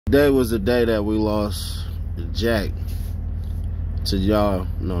Today was the day that we lost Jack, to y'all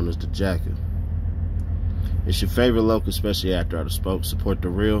known as the Jacka. It's your favorite local, especially after I spoke. Support the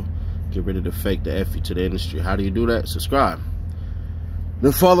real, get rid of the fake, the F you to the industry. How do you do that? Subscribe.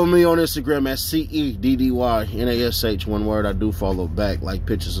 Then follow me on Instagram at CEDDYNASH, one word. I do follow back, like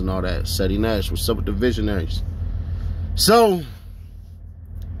pictures and all that. Seti Nash, what's up with the visionaries? So,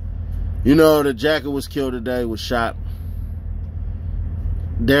 you know, the Jacka was killed today, was shot.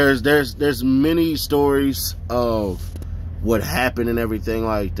 There's many stories of what happened and everything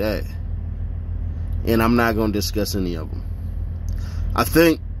like that, and I'm not going to discuss any of them. I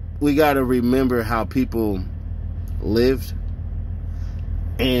think we got to remember how people lived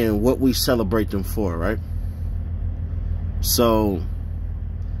and what we celebrate them for, right? So,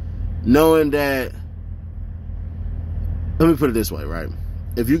 knowing that, let me put it this way, right?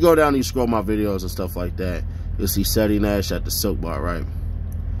 If you go down and you scroll my videos and stuff like that, you'll see Seti Nash at the Silk Bar, right?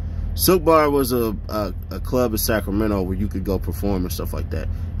 Silk Bar was a club in Sacramento where you could go perform and stuff like that.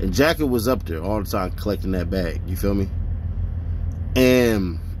 And Jacka was up there all the time collecting that bag. You feel me?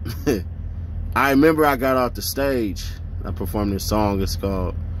 And I remember I got off the stage. I performed this song. It's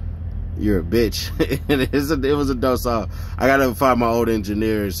called "You're a Bitch." And it was a dope song. I got to find my old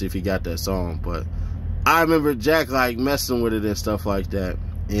engineer and see if he got that song. But I remember Jack like messing with it and stuff like that.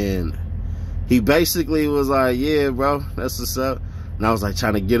 And he basically was like, "Yeah, bro, that's what's up." And I was like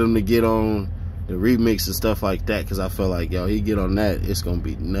trying to get him to get on the remix and stuff like that, because I felt like, yo, he get on that, it's gonna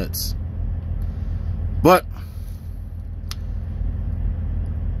be nuts. But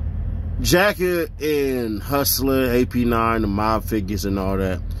Jacka and Hustler, AP9, the Mob Figures and all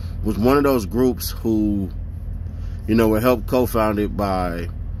that was one of those groups who, you know, were helped co-founded by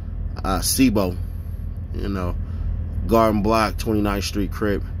Sibo, you know, Garden Block, 29th Street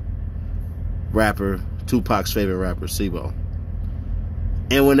Crip, rapper, Tupac's favorite rapper, Sibo.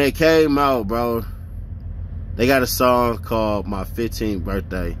 And when they came out, bro, they got a song called "My 15th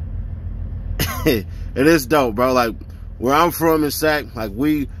Birthday." And it's dope, bro. Like, where I'm from in Sac, like,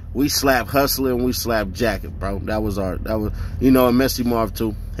 we slap Hustler and we slap Jacka, bro. That was, you know, and Messy Marv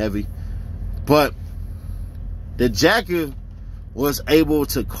too, heavy. But the Jacka was able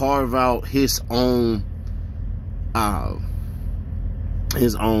to carve out his own,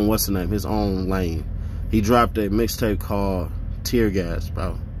 his own lane. He dropped a mixtape called Tear Gas,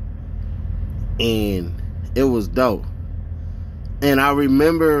 bro, and it was dope. And I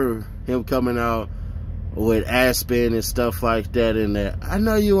remember him coming out with Aspen and stuff like that, and that I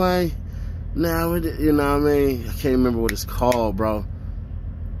know you ain't now, you know what I mean? I can't remember what it's called, bro,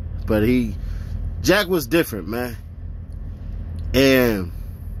 but Jack was different, man. And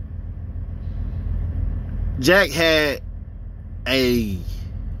Jack had a,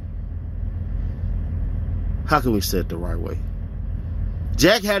 how can we say it the right way?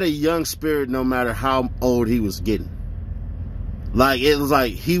 Jack had a young spirit no matter how old he was getting. Like, it was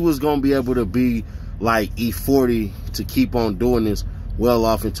like he was going to be able to be like E40 to keep on doing this well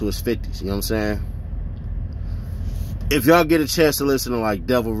off into his 50s. You know what I'm saying? If y'all get a chance to listen to like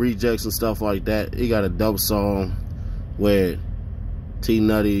Devil Rejects and stuff like that, he got a dope song with T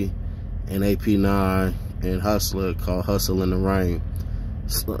Nutty and AP9 and Hustler called "Hustle in the Rain."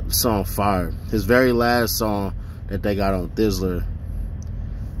 Song fire. His very last song that they got on Thizzler,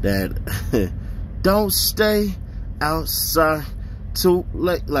 that don't stay outside too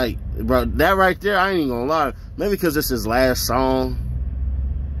late. Like, bro, that right there, I ain't even gonna lie. Maybe because it's his last song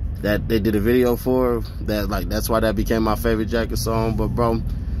that they did a video for, that, like, that's why that became my favorite Jacka song. But bro,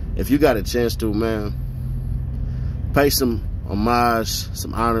 if you got a chance to, man, pay some homage,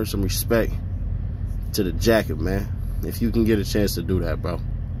 some honor, some respect to the Jacka, man. If you can get a chance to do that, bro.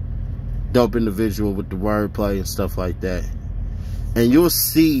 Dope individual with the wordplay and stuff like that. And you'll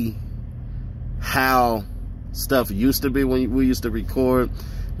see how stuff used to be when we used to record.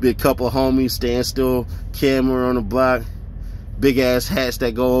 Be a couple of homies, stand still, camera on the block, big ass hats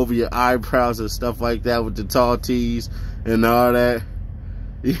that go over your eyebrows and stuff like that with the tall tees and all that.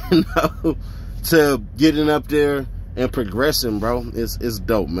 You know, to getting up there and progressing, bro. It's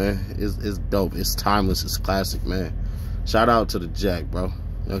dope, man. It's dope. It's timeless. It's classic, man. Shout out to the Jack, bro.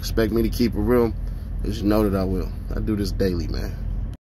 You expect me to keep it real? Just know that I will. I do this daily, man.